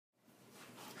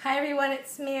Hi everyone,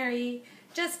 it's Mary.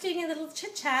 Just doing a little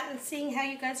chit chat and seeing how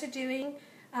you guys are doing.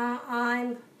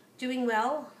 I'm doing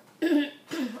well.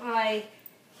 I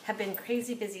have been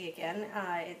crazy busy again.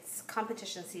 It's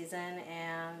competition season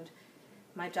and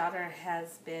my daughter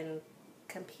has been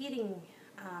competing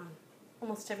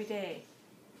almost every day.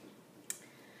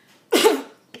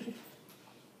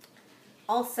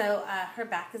 Also, her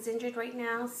back is injured right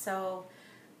now, so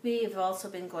we've also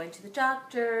been going to the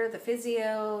doctor, the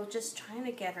physio, just trying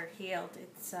to get her healed.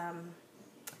 It's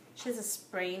she has a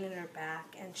sprain in her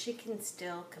back, and she can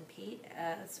still compete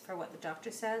as for what the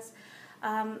doctor says.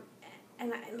 Like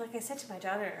I said to my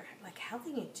daughter, like, how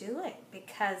can you do it?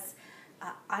 Because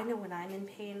I know when I'm in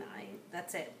pain,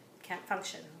 that's it, can't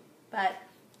function. But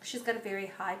she's got a very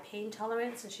high pain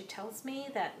tolerance, and she tells me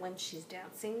that when she's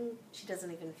dancing, she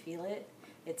doesn't even feel it.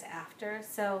 It's after.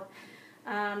 So,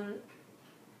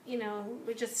 you know,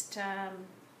 we're just,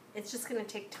 it's just going to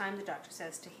take time, the doctor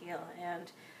says, to heal.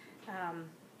 And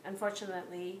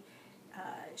unfortunately,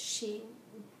 she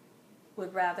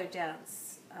would rather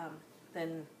dance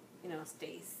than, you know,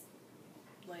 stays,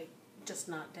 like, just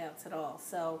not dance at all.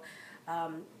 So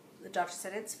the doctor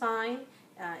said it's fine,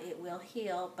 it will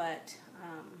heal, but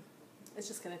it's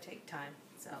just going to take time.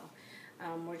 So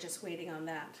we're just waiting on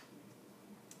that.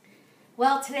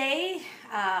 Well, today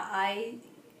I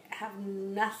have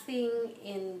nothing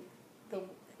in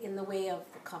the way of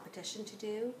the competition to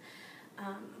do,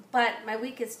 but my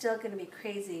week is still going to be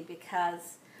crazy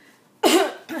because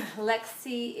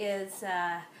Lexi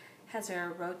has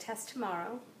her road test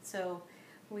tomorrow, so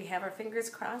we have our fingers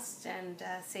crossed and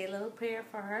say a little prayer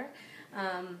for her.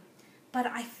 But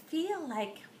I feel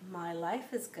like my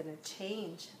life is going to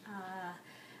change.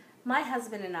 My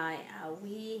husband and I, how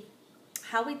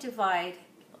we divide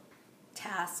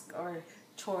tasks or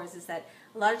chores is that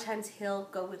a lot of times he'll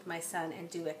go with my son and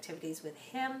do activities with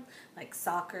him, like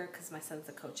soccer, because my son's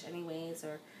a coach anyways,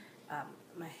 or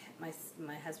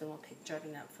my husband will pick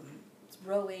Jordan up from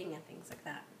rowing and things like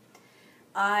that.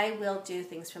 I will do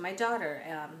things for my daughter,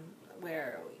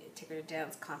 where we take her to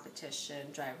dance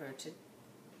competition, drive her to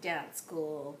dance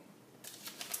school.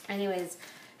 Anyways,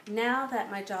 now that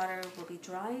my daughter will be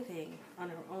driving on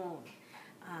her own,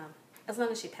 as long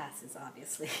as she passes,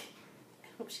 obviously. I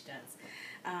hope she does.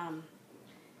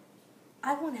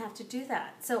 I won't have to do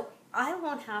that. So I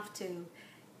won't have to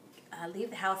leave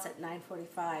the house at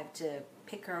 9:45 to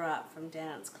pick her up from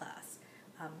dance class.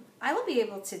 I will be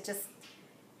able to just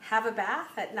have a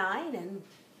bath at 9 and,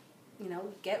 you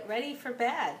know, get ready for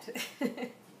bed.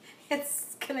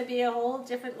 It's going to be a whole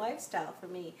different lifestyle for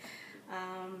me.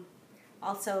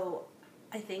 Also,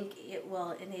 I think it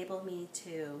will enable me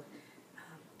to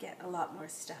get a lot more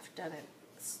stuff done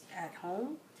at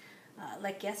home.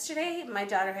 Like yesterday, my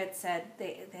daughter had said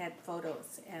they had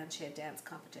photos and she had dance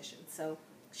competition. So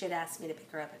she had asked me to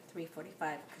pick her up at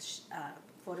 3:45 because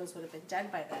photos would have been done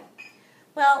by then.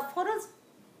 Well, photos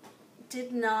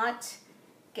did not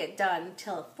get done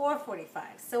till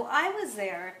 4:45. So I was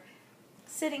there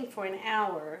sitting for an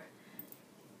hour,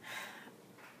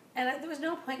 and there was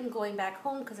no point in going back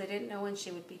home because I didn't know when she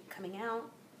would be coming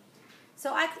out.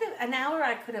 So I could have, an hour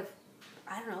I could have,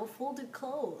 I don't know, folded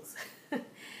clothes.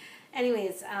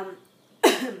 Anyways,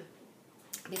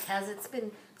 because it's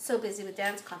been so busy with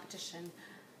dance competition,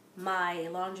 my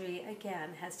laundry,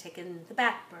 again, has taken the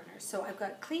back burner. So I've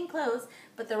got clean clothes,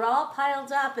 but they're all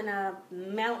piled up in a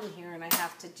mountain here, and I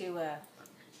have to do a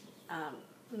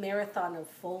marathon of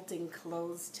folding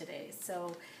clothes today.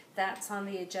 So that's on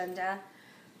the agenda.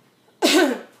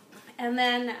 And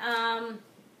then,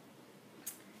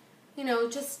 you know,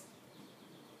 just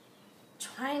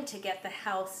trying to get the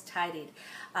house tidied.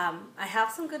 I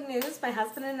have some good news. My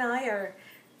husband and I are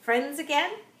friends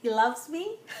again. He loves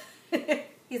me.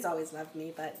 He's always loved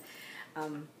me, but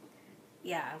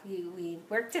yeah, we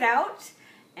worked it out,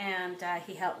 and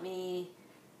he helped me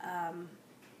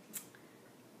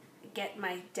get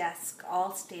my desk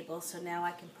all stable, so now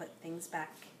I can put things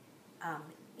back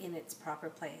in its proper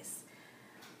place.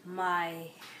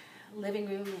 My living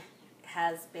room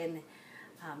has been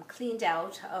cleaned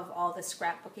out of all the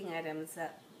scrapbooking items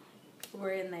that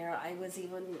were in there. I was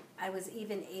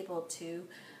even able to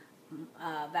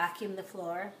vacuum the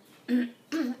floor.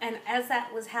 And as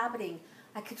that was happening,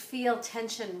 I could feel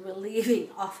tension relieving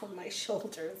off of my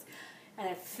shoulders, and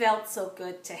it felt so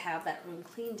good to have that room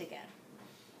cleaned again.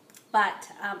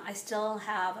 But I still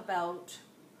have about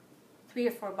 3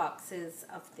 or 4 boxes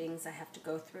of things I have to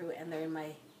go through, and they're in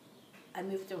I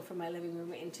moved them from my living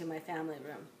room into my family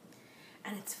room.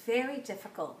 And it's very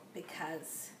difficult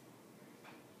because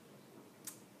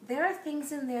there are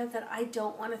things in there that I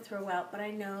don't want to throw out, but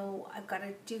I know I've got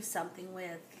to do something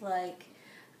with, like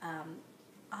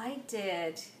I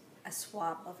did a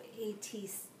swap of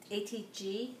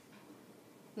ATG,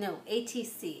 no,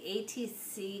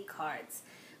 ATC cards,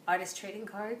 artist trading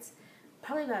cards,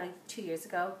 probably about 2 years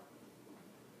ago.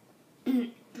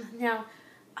 Now,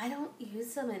 I don't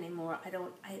use them anymore.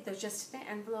 They're just in an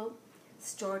envelope,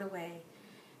 stored away.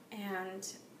 And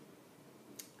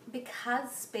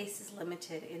because space is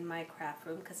limited in my craft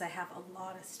room, because I have a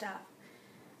lot of stuff,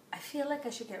 I feel like I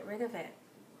should get rid of it.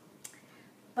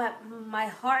 But my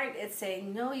heart is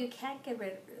saying, no, you can't get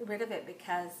rid of it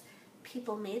because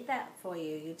people made that for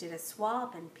you. You did a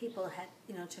swap and people had,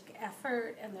 took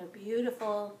effort and they're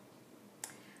beautiful.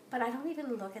 But I don't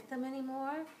even look at them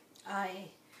anymore.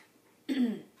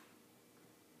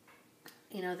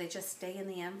 They just stay in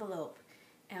the envelope.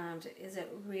 And is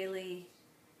it really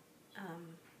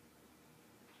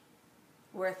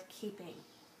worth keeping?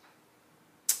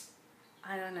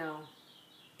 I don't know.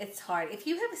 It's hard. If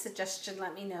you have a suggestion,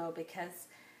 let me know, because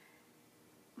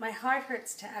my heart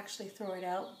hurts to actually throw it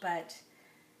out, but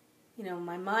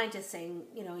my mind is saying,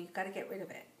 you've got to get rid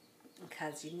of it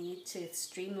because you need to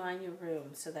streamline your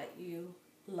room so that you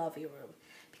love your room.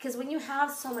 Because when you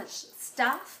have so much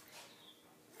stuff,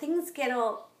 things get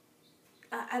all,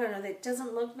 I don't know, it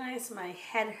doesn't look nice. My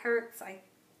head hurts. I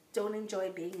don't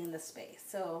enjoy being in the space.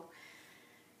 So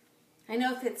I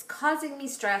know if it's causing me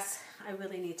stress, I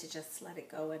really need to just let it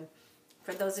go. And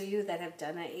for those of you that have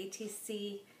done an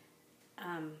ATC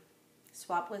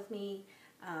swap with me,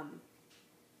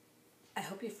 I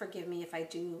hope you forgive me if I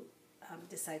do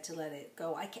decide to let it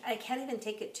go. I can't even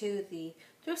take it to the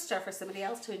thrift store for somebody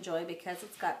else to enjoy because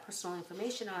it's got personal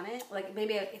information on it. Like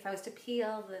maybe if I was to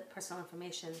peel the personal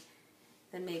information,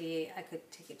 then maybe I could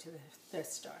take it to the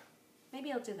thrift store.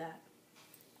 Maybe I'll do that.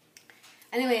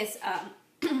 Anyways,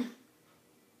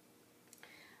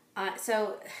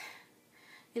 so,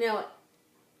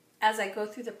 as I go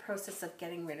through the process of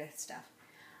getting rid of stuff,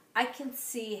 I can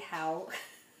see how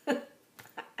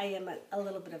I am a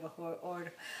little bit of a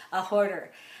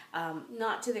hoarder.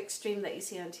 Not to the extreme that you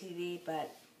see on TV,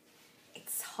 but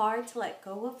it's hard to let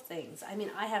go of things. I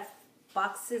mean, I have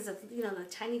boxes of, the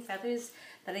tiny feathers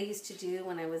that I used to do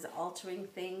when I was altering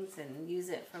things and use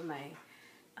it for my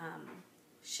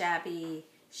shabby,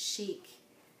 chic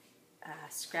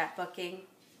scrapbooking.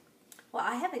 Well,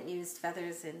 I haven't used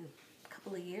feathers in a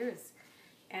couple of years,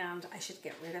 and I should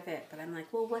get rid of it. But I'm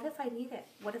like, well, what if I need it?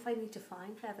 What if I need to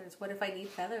find feathers? What if I need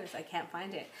feathers? I can't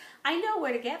find it. I know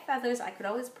where to get feathers. I could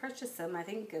always purchase them. I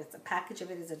think a package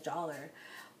of it is $1.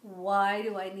 Why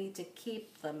do I need to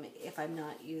keep them if I'm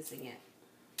not using it?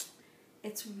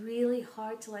 It's really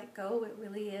hard to let go. It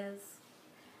really is.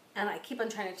 And I keep on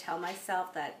trying to tell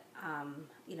myself that, I'm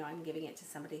giving it to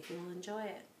somebody who will enjoy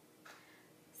it.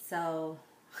 So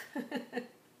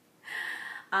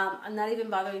I'm not even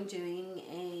bothering doing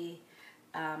a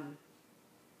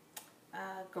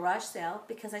garage sale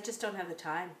because I just don't have the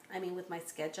time. I mean, with my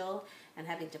schedule and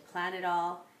having to plan it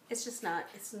all, it's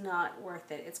not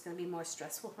worth it. It's going to be more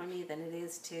stressful for me than it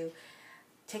is to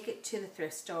take it to the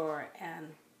thrift store and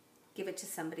give it to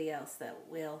somebody else that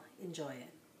will enjoy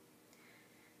it.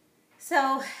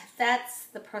 So that's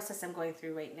the process I'm going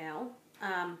through right now.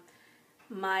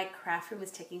 My craft room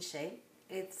is taking shape.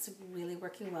 It's really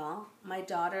working well. My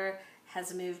daughter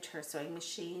has moved her sewing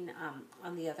machine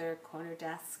on the other corner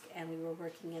desk, and we were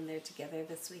working in there together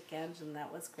this weekend, and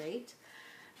that was great.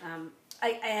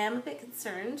 I am a bit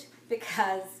concerned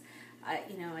because, I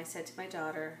said to my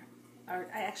daughter, or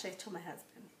I told my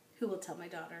husband, who will tell my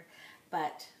daughter,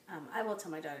 but I will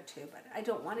tell my daughter too, but I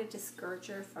don't want to discourage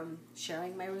her from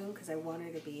sharing my room because I want her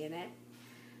to be in it.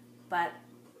 But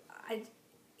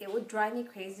it would drive me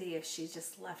crazy if she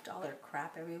just left all her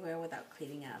crap everywhere without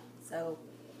cleaning up. So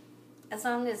as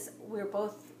long as we're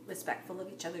both respectful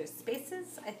of each other's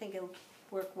spaces, I think it'll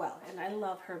work well. And I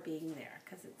love her being there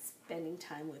because it's spending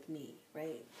time with me,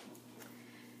 right?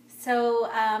 So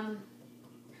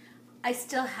I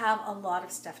still have a lot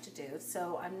of stuff to do,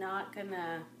 so I'm not going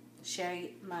to share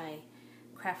my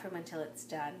craft room until it's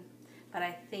done. But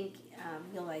I think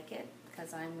you'll like it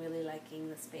because I'm really liking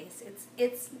the space.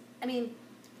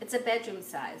 It's a bedroom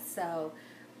size, so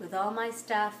with all my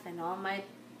stuff and all my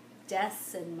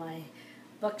desks and my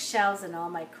bookshelves and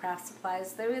all my craft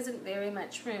supplies, there isn't very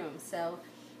much room. So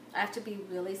I have to be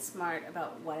really smart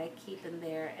about what I keep in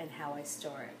there and how I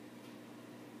store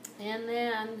it. And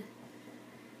then,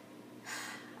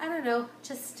 I don't know,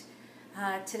 just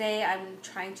today I'm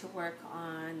trying to work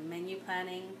on menu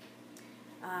planning.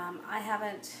 I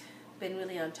haven't been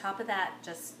really on top of that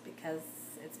just because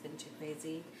it's been too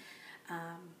crazy.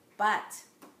 But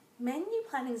menu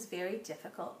planning is very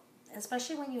difficult,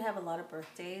 especially when you have a lot of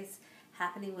birthdays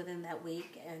happening within that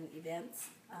week and events.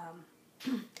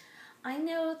 I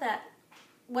know that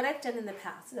what I've done in the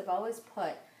past is I've always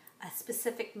put a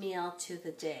specific meal to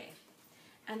the day.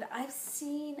 And I've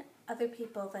seen other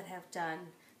people that have done,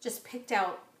 just picked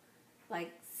out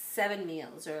like 7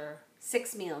 meals or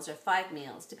 6 meals or 5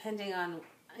 meals, depending on,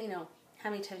 you know, how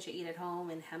many times you eat at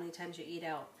home and how many times you eat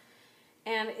out.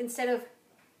 And instead of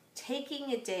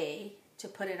taking a day to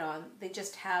put it on, they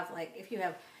just have, like, if you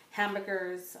have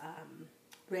hamburgers,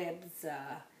 ribs,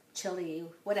 chili,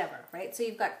 whatever, right? So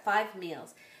you've got 5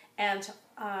 meals. And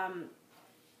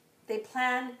they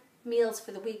plan meals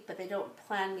for the week, but they don't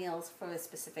plan meals for a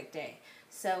specific day.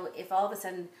 So if all of a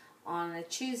sudden on a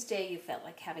Tuesday you felt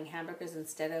like having hamburgers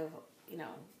instead of, you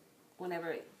know,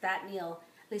 whenever that meal,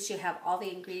 at least you have all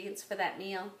the ingredients for that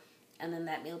meal, and then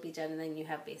that meal will be done, and then you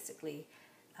have basically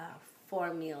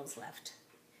 4 meals left.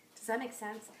 Does that make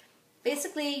sense?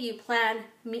 Basically, you plan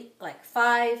like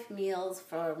 5 meals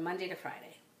for Monday to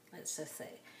Friday, let's just say.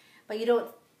 But you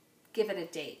don't give it a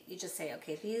date. You just say,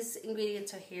 okay, these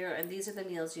ingredients are here, and these are the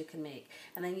meals you can make.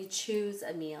 And then you choose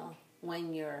a meal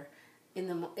when you're in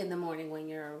the morning, when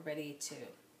you're ready to,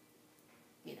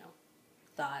 you know,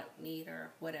 thaw meat or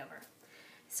whatever.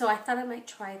 So I thought I might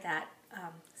try that,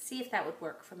 see if that would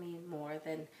work for me more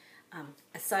than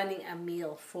assigning a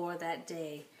meal for that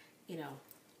day. You know,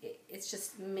 it's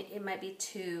just, it might be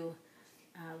too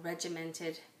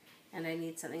regimented, and I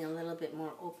need something a little bit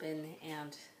more open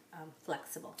and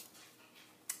flexible.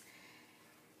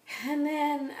 And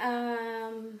then,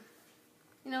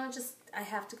 you know, just I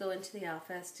have to go into the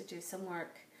office to do some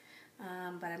work,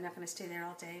 but I'm not going to stay there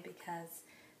all day because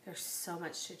there's so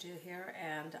much to do here,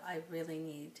 and I really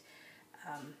need,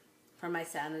 for my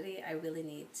sanity, I really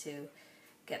need to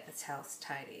get this house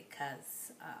tidy,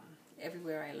 because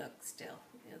everywhere I look still,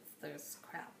 there's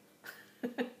crap.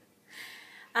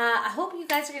 I hope you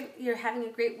guys you're having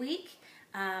a great week.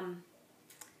 I'm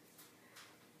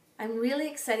really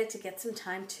excited to get some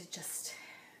time to just,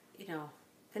 you know,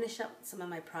 finish up some of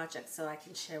my projects so I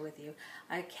can share with you.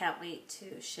 I can't wait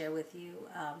to share with you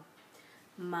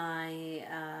my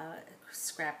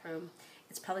scrap room.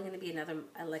 It's probably going to be another,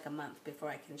 like a month before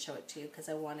I can show it to you, because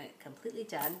I want it completely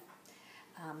done.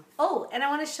 Oh, and I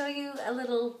want to show you a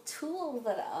little tool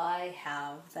that I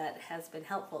have that has been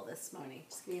helpful this morning.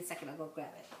 Just give me a second, I'll go grab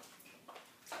it.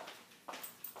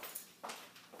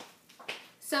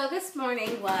 So this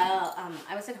morning, while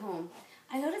I was at home,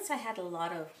 I noticed I had a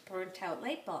lot of burnt out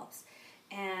light bulbs.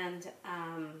 And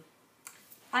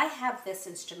I have this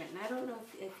instrument, and I don't know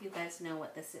if you guys know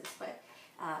what this is, but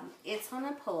it's on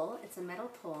a pole, it's a metal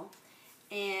pole,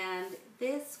 and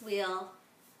this will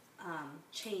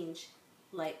change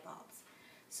light bulbs.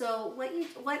 So what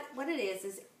it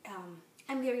is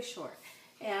I'm very short,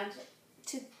 and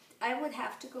I would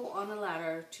have to go on a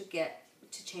ladder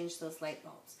to change those light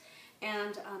bulbs.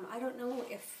 And I don't know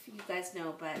if you guys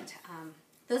know, but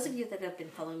those of you that have been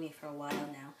following me for a while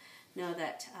now know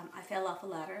that I fell off a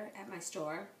ladder at my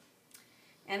store,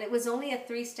 and it was only a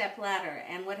 3-step ladder.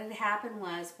 And what had happened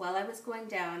was, while I was going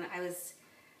down, I was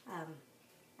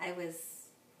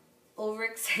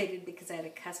overexcited because I had a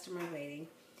customer waiting,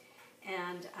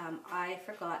 and I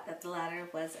forgot that the ladder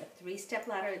was a 3-step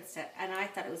ladder instead, and I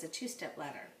thought it was a 2-step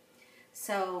ladder.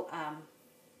 So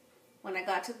when I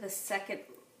got to the second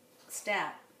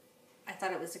step, I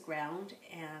thought it was a ground,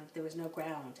 and there was no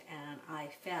ground, and I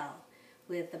fell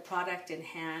with the product in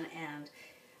hand, and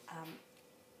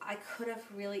I could have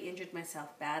really injured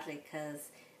myself badly, because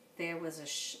there was a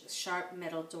sharp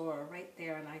metal door right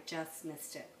there, and I just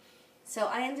missed it. So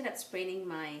I ended up spraining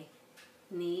my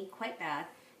knee quite bad,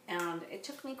 and it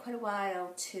took me quite a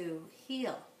while to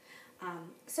heal.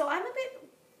 So I'm a bit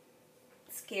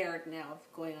scared now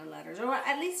of going on ladders, or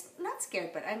at least not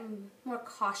scared, but I'm more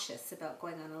cautious about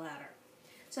going on a ladder.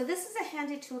 So this is a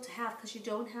handy tool to have, because you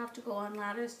don't have to go on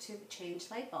ladders to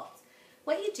change light bulbs.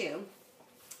 What you do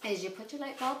is you put your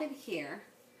light bulb in here,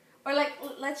 or like,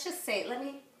 let's just say, let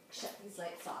me shut these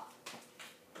lights off.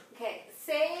 Okay,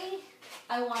 say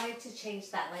I wanted to change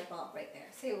that light bulb right there.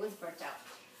 Say it was burnt out.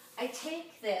 I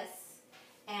take this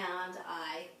and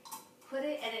I put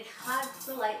it, and it hugs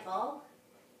the light bulb,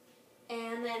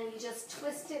 and then you just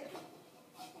twist it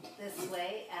this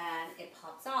way and it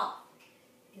pops off.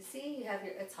 You see, you have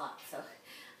it's hot, so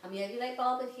you have your light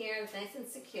bulb in here, it's nice and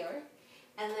secure.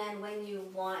 And then when you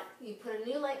put a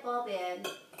new light bulb in,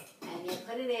 and you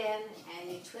put it in, and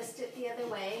you twist it the other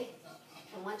way,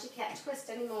 and once you can't twist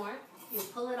anymore, you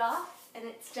pull it off, and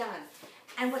it's done.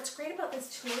 And what's great about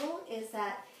this tool is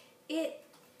that it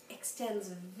extends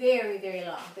very, very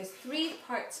long. There's 3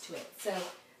 parts to it. So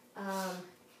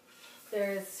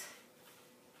there's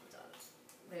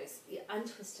you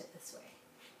untwist it this way.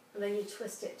 And then you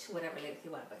twist it to whatever length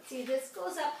you want. But see, this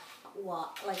goes up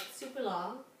like super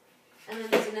long. And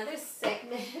then there's another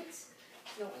segment.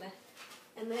 I don't want to.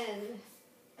 And then,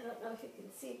 I don't know if you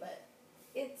can see, but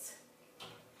it's,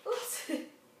 oops,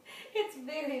 it's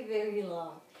very, very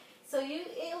long. So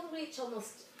it'll reach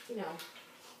almost,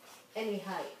 any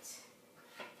height.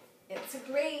 It's a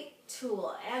great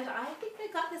tool. And I think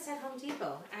I got this at Home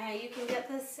Depot. You can get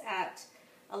this at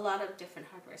a lot of different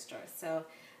hardware stores. So,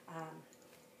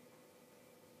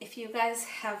 if you guys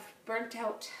have burnt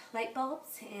out light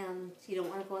bulbs and you don't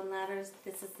want to go on ladders,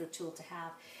 this is the tool to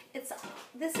have.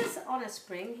 This is on a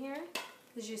spring here,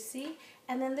 as you see,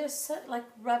 and then there's like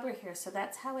rubber here, so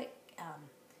that's how it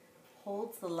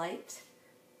holds the light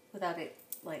without it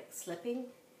like slipping.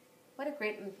 What a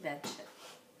great invention.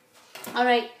 All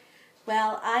right,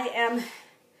 well, I am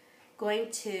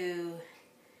going to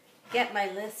get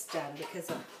my list done because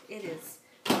it is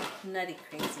nutty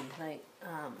crazy. Like,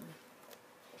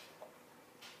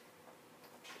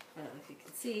 I don't know if you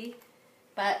can see,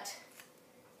 but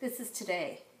this is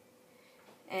today,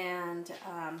 and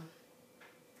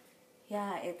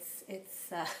yeah, it's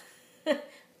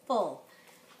full.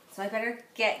 So I better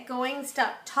get going,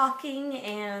 stop talking,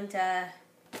 and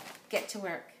get to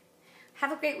work.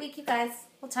 Have a great week, you guys.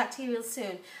 We'll talk to you real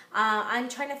soon. I'm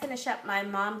trying to finish up my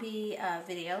Mombi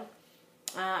video.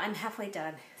 I'm halfway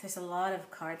done. There's a lot of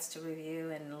cards to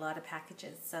review and a lot of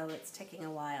packages, so it's taking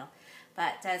a while.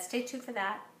 But stay tuned for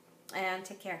that. And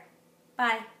take care.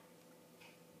 Bye.